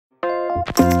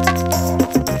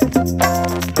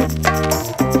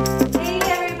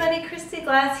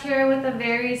Kristyglass here with a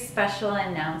very special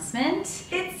announcement.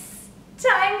 It's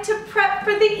time to prep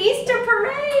for the Easter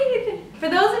parade! For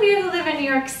those of you who live in New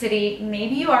York City,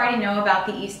 maybe you already know about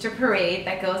the Easter parade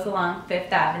that goes along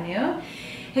Fifth Avenue.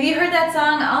 Have you heard that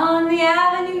song, On the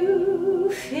Avenue,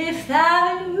 Fifth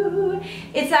Avenue?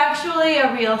 It's actually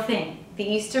a real thing. The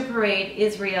Easter parade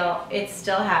is real. It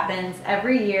still happens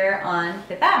every year on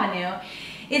Fifth Avenue.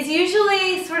 It's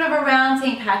usually sort of around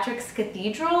St. Patrick's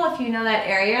Cathedral, if you know that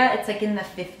area. It's like in the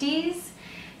 50s.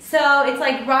 So it's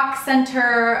like Rock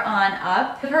Center on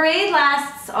up. The parade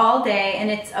lasts all day, and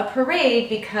it's a parade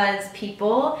because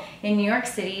people in New York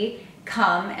City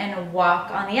come and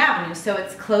walk on the avenue. So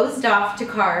it's closed off to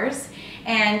cars,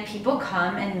 and people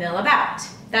come and mill about.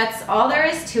 That's all there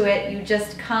is to it. You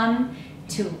just come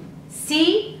to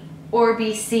see or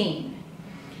be seen.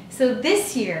 So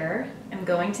this year, I'm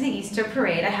going to the Easter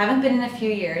parade. I haven't been in a few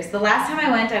years. The last time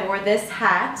I went, I wore this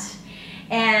hat,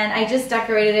 and I just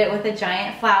decorated it with a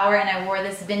giant flower, and I wore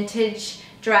this vintage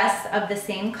dress of the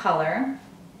same color.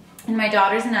 And my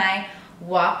daughters and I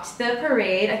walked the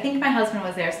parade. I think my husband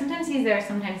was there. Sometimes he's there,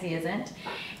 sometimes he isn't.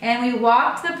 And we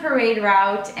walked the parade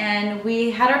route, and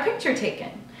we had our picture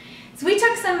taken. So we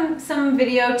took some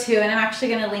video too, and I'm actually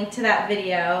going to link to that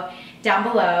video down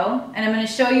below, and I'm going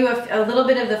to show you a little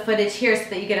bit of the footage here so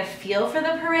that you get a feel for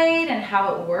the parade and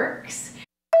how it works.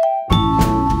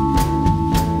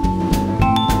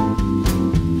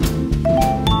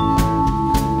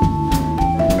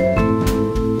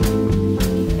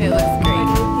 It looks great.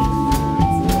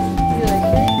 You like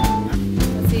it?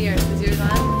 Let's see yours. Is yours on?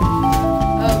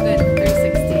 Oh good,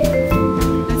 360.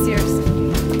 That's yours.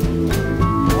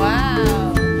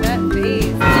 Wow, that face.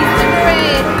 Easter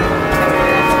parade.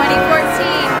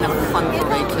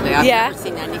 I've never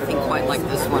seen anything quite like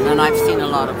this one, and I've seen a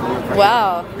lot of them.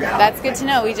 Wow, that's good to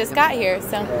know. We just got here,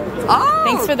 so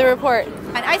thanks for the report.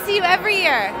 And I see you every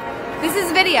year. This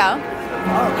is video.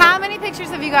 How many pictures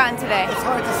have you gotten today? It's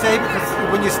hard to say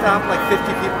because when you stop, like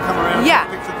 50 people come around. Yeah,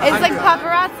 it's like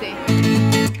paparazzi.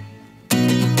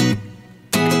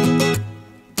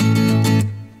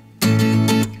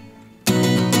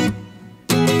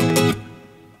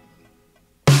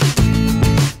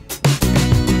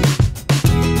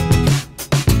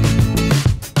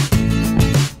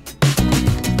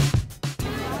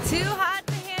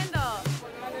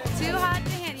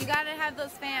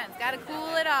 Those fans. Gotta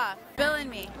cool it off. Bill and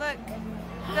me. Look.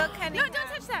 Bill Cunningham. No, don't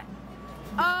touch that.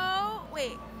 Oh,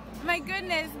 wait. My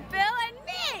goodness. Bill and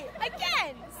me!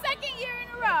 Again! Second year in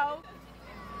a row.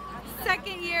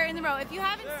 Second year in a row. If you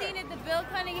haven't seen it, the Bill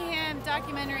Cunningham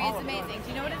documentary is amazing. Do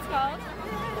you know what it's called?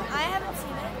 I haven't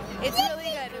seen it. It's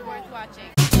really good and worth watching.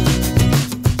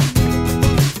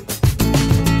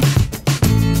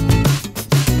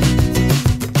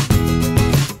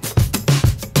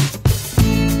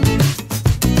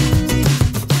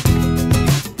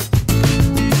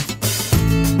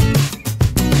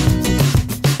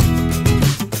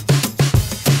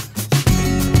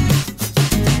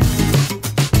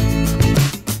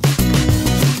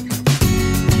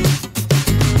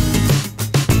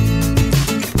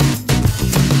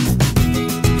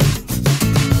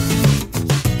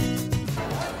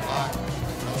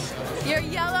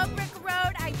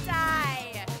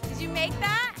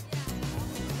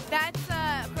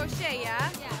 Crochet, yeah?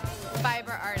 Yeah.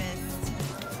 Fiber artist.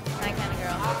 My kind of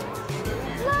girl.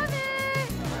 Love it!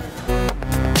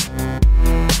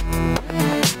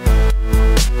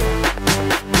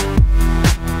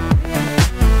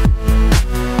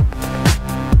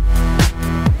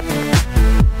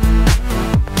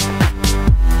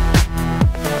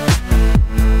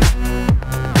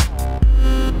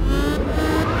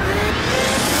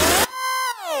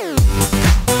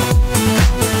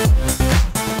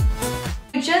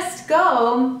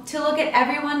 Go to look at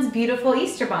everyone's beautiful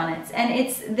Easter bonnets, and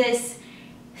it's this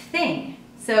thing.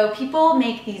 So people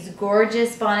make these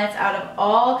gorgeous bonnets out of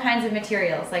all kinds of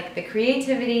materials, like the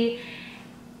creativity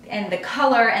and the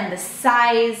color and the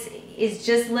size is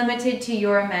just limited to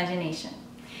your imagination.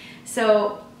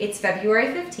 So it's February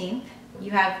 15th.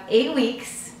 You have 8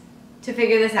 weeks to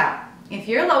figure this out. If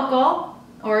you're local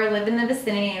or live in the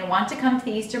vicinity and want to come to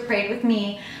the Easter parade with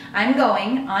me, I'm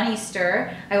going on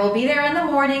Easter. I will be there in the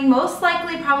morning, most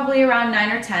likely probably around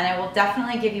 9 or 10. I will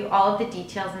definitely give you all of the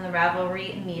details in the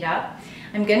Ravelry meetup.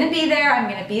 I'm going to be there. I'm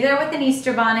going to be there with an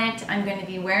Easter bonnet. I'm going to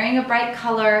be wearing a bright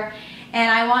color,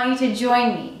 and I want you to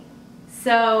join me.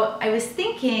 So I was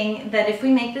thinking that if we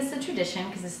make this a tradition,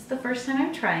 because this is the first time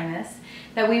I'm trying this,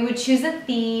 that we would choose a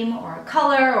theme or a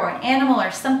color or an animal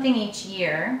or something each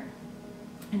year.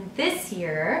 And this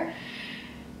year,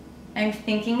 I'm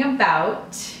thinking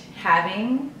about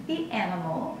having the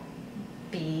animal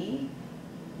be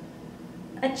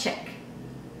a chick.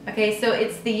 Okay, so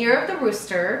it's the year of the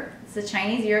rooster. It's the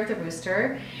Chinese year of the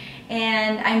rooster.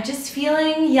 And I'm just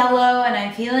feeling yellow, and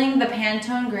I'm feeling the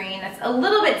Pantone green. That's a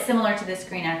little bit similar to this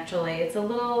green actually. It's a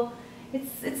little,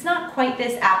 it's not quite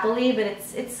this appley, but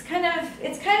it's kind of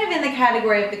in the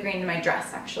category of the green in my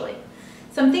dress actually.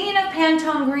 So I'm thinking of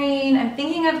Pantone green, I'm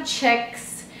thinking of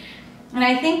chicks, and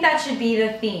I think that should be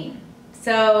the theme.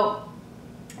 So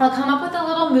I'll come up with a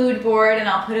little mood board and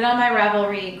I'll put it on my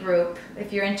Ravelry group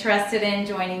if you're interested in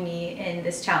joining me in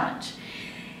this challenge.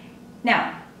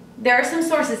 Now, there are some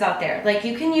sources out there. Like,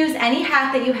 you can use any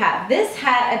hat that you have. This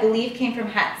hat, I believe, came from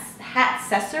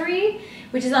Hatccessory,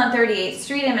 which is on 38th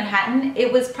Street in Manhattan.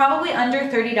 It was probably under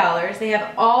 $30. They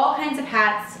have all kinds of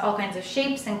hats, all kinds of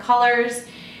shapes and colors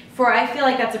for, I feel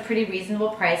like that's a pretty reasonable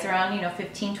price, around, you know,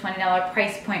 $15, $20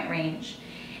 price point range.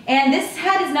 And this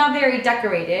hat is not very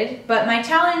decorated, but my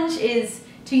challenge is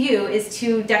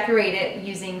to decorate it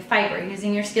using fiber,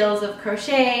 using your skills of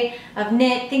crochet, of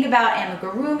knit. Think about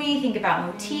amigurumi, think about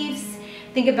motifs,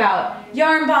 think about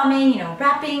yarn bombing, you know,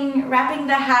 wrapping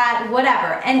the hat,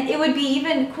 whatever. And it would be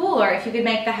even cooler if you could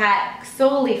make the hat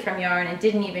solely from yarn and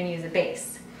didn't even use a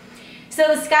base. So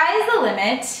the sky is the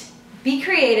limit. Be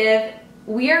creative.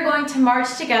 We are going to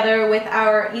march together with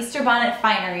our Easter bonnet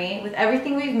finery, with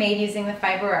everything we've made using the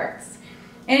fiber arts.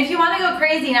 And if you want to go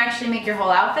crazy and actually make your whole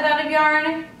outfit out of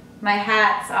yarn, my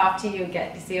hat's off to you.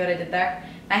 You see what I did there?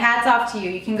 My hat's off to you.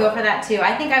 You can go for that too.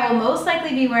 I think I will most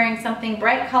likely be wearing something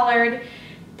bright colored,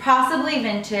 possibly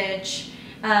vintage,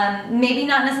 maybe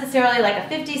not necessarily like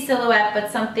a 50s silhouette,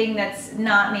 but something that's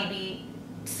not maybe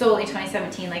solely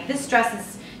 2017. Like, this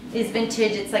dress is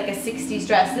vintage. It's like a 60s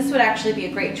dress. This would actually be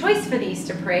a great choice for the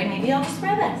Easter parade. Maybe I'll just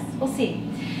wear this. We'll see.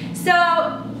 So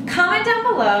comment down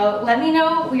below. Let me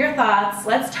know your thoughts.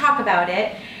 Let's talk about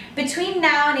it. Between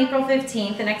now and April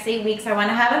 15th, the next 8 weeks, I want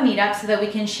to have a meetup so that we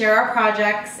can share our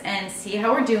projects and see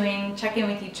how we're doing, check in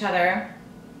with each other.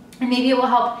 And maybe it will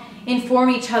help inform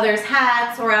each other's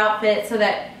hats or outfits so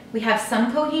that we have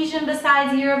some cohesion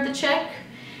besides Year of the Chick.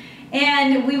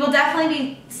 And we will definitely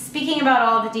be speaking about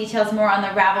all the details more on the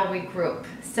Ravelry group.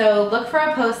 So look for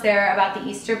a post there about the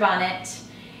Easter bonnet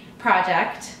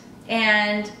project.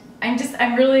 And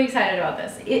I'm really excited about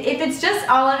this. If it's just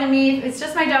Olive and me, if it's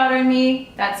just my daughter and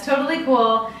me, that's totally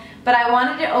cool. But I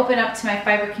wanted to open up to my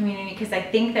fiber community because I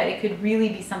think that it could really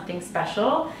be something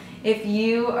special. If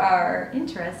you are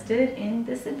interested in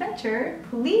this adventure,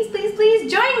 please, please,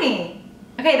 please join me.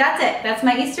 Okay, that's it. That's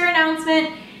my Easter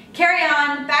announcement. Carry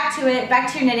on, back to it,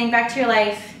 back to your knitting, back to your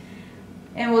life,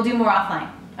 and we'll do more offline.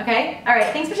 Okay? All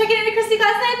right, thanks for checking into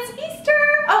Kristyglassknits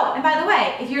Easter. Oh, and by the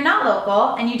way, if you're not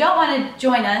local and you don't want to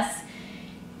join us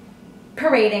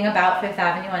parading about Fifth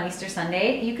Avenue on Easter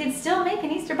Sunday, you can still make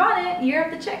an Easter bonnet, Year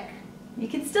of the Chick. You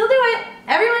can still do it.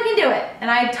 Everyone can do it,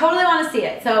 and I totally want to see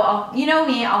it. So you know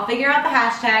me, I'll figure out the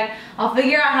hashtag, I'll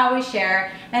figure out how we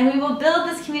share, and we will build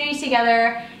this community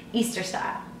together Easter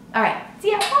style. All right,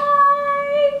 see ya. Bye.